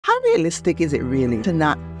how realistic is it really to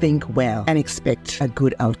not think well and expect a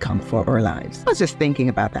good outcome for our lives? I was just thinking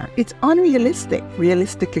about that. It's unrealistic,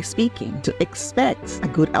 realistically speaking, to expect a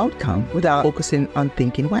good outcome without focusing on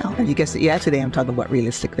thinking well. And you guess, today I'm talking about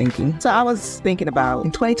realistic thinking. So I was thinking about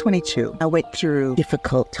in 2022, I went through a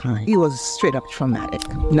difficult time. It was straight up traumatic.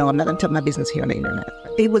 No, I'm not going to tell my business here on the internet.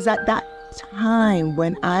 It was at that time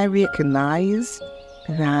when I recognized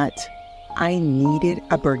that I needed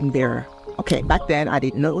a burden bearer. Okay, back then I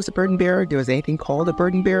didn't know it was a burden bearer. There was anything called a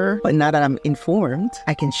burden bearer. But now that I'm informed,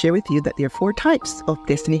 I can share with you that there are 4 types of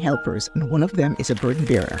destiny helpers. And one of them is a burden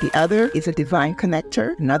bearer. The other is a divine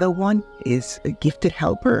connector. Another one is a gifted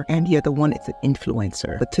helper. And the other one is an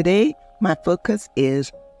influencer. But today, my focus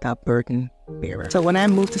is the burden bearer. So when I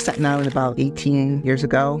moved to Staten Island about 18 years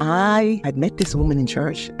ago, I had met this woman in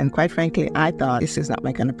church, and quite frankly, I thought, this is not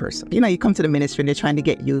my kind of person. You know, you come to the ministry and they're trying to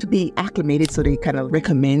get you to be acclimated, so they kind of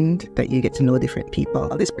recommend that you get to know different people.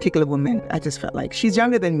 This particular woman, I just felt like she's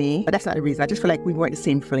younger than me, but that's not the reason. I just felt like we weren't the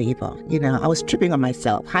same flavor. You know, I was tripping on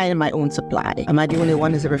myself, high in my own supply. Am I the only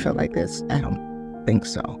one who's ever felt like this? I don't think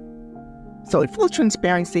so. So in full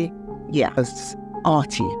transparency, I was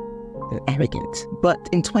arty and arrogant. But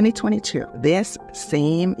in 2022, this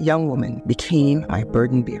same young woman became my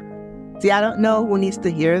burden bearer. See, I don't know who needs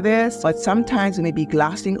to hear this, but sometimes we may be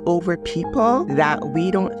glossing over people that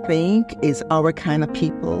we don't think is our kind of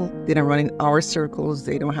people. They don't run in our circles.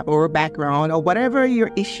 They don't have our background, or whatever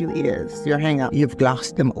your issue is, your hang up. You've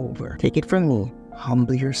glossed them over. Take it from me.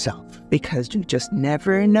 Humble yourself, because you just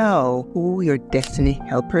never know who your destiny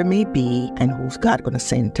helper may be and who's God going to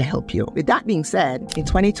send to help you. With that being said, in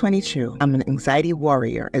 2022, I'm an anxiety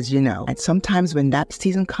warrior, as you know. And sometimes when that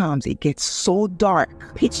season comes, it gets so dark,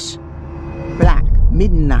 pitch black,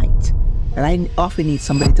 midnight, that I often need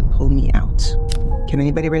somebody to pull me out. Can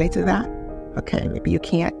anybody relate to that? Okay, maybe you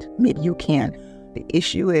can't, maybe you can. The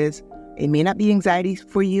issue is, it may not be anxiety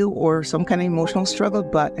for you or some kind of emotional struggle,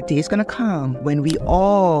 but a day is going to come when we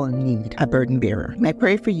all need a burden bearer. My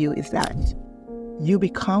prayer for you is that you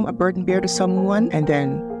become a burden bearer to someone, and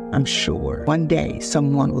then I'm sure one day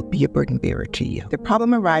someone will be a burden bearer to you. The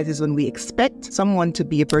problem arises when we expect someone to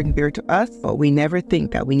be a burden bearer to us, but we never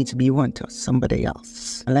think that we need to be one to somebody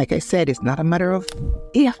else. And like I said, it's not a matter of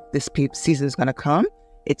if this season is going to come,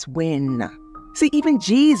 it's when. See, even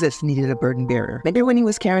Jesus needed a burden bearer. Maybe when he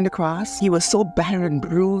was carrying the cross, he was so battered and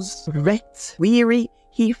bruised, wrecked, weary,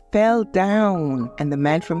 he fell down. And the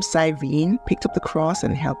man from Cyrene picked up the cross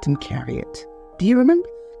and helped him carry it. Do you remember?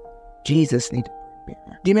 Jesus needed a burden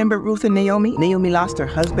bearer. Do you remember Ruth and Naomi? Naomi lost her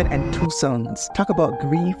husband and 2 sons. Talk about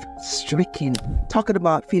grief-stricken. Talking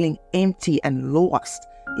about feeling empty and lost.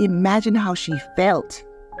 Imagine how she felt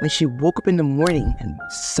when she woke up in the morning and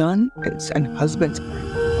son and husband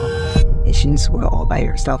and she was all by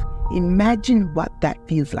herself. Imagine what that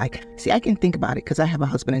feels like. See, I can think about it because I have a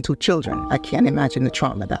husband and 2 children. I can't imagine the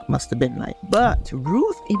trauma that must have been like. But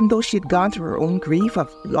Ruth, even though she had gone through her own grief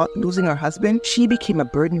of losing her husband, she became a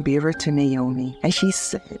burden bearer to Naomi. And she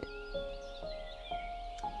said,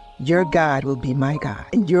 your God will be my God,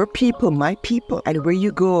 and your people my people. And where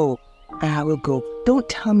you go, I will go. Don't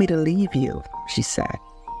tell me to leave you, she said.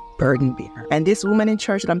 Burden bearer. And this woman in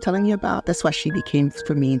church that I'm telling you about, that's what she became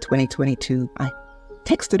for me in 2022. I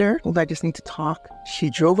texted her, I just need to talk.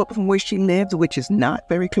 She drove up from where she lived, which is not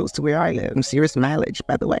very close to where I live. Serious mileage,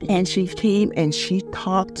 by the way. And she came and she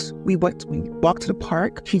talked. We walked to the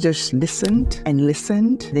park. She just listened and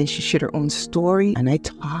listened. Then she shared her own story, and I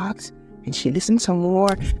talked, and she listened some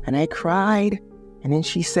more, and I cried. And then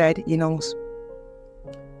she said, you know,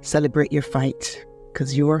 celebrate your fight,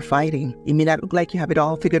 because you are fighting. It may not look like you have it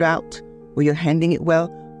all figured out or you're handling it well,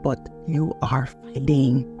 but you are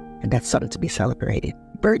fighting. And that's something to be celebrated.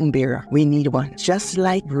 Burden bearer, we need one. Just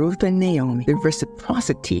like Ruth and Naomi, the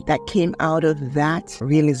reciprocity that came out of that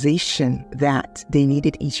realization that they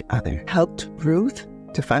needed each other helped Ruth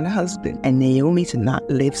to find a husband and Naomi to not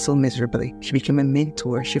live so miserably. She became a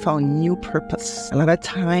mentor. She found new purpose. A lot of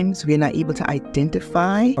times we're not able to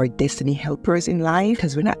identify our destiny helpers in life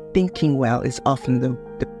because we're not thinking well is often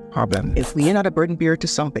the problem. If we are not a burden bearer to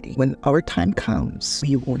somebody, when our time comes,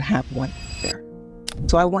 we won't have one there.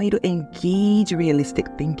 So I want you to engage realistic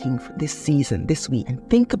thinking for this season, this week, and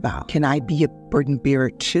think about, can I be a burden bearer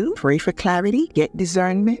too? Pray for clarity, get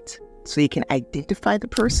discernment, so you can identify the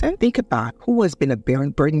person. Think about who has been a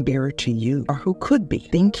burden bearer to you or who could be.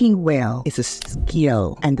 Thinking well is a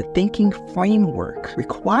skill, and the thinking framework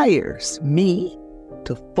requires me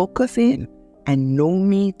to focus in and know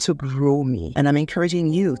me to grow me. And I'm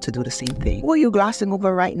encouraging you to do the same thing. What are you glossing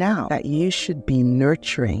over right now that you should be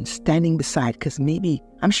nurturing, standing beside? Because maybe,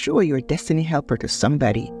 I'm sure you're a destiny helper to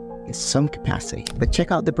somebody in some capacity. But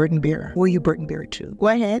check out the burden bearer. Who are you burden bearer to? Go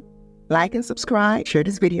ahead, like and subscribe, share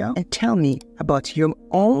this video, and tell me about your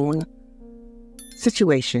own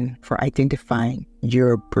situation for identifying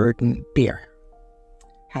your burden bearer.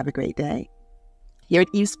 Have a great day. Here at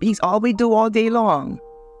Eve Speaks, all we do all day long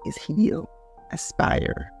is heal,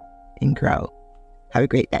 aspire, and grow. Have a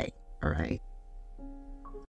great day. All right.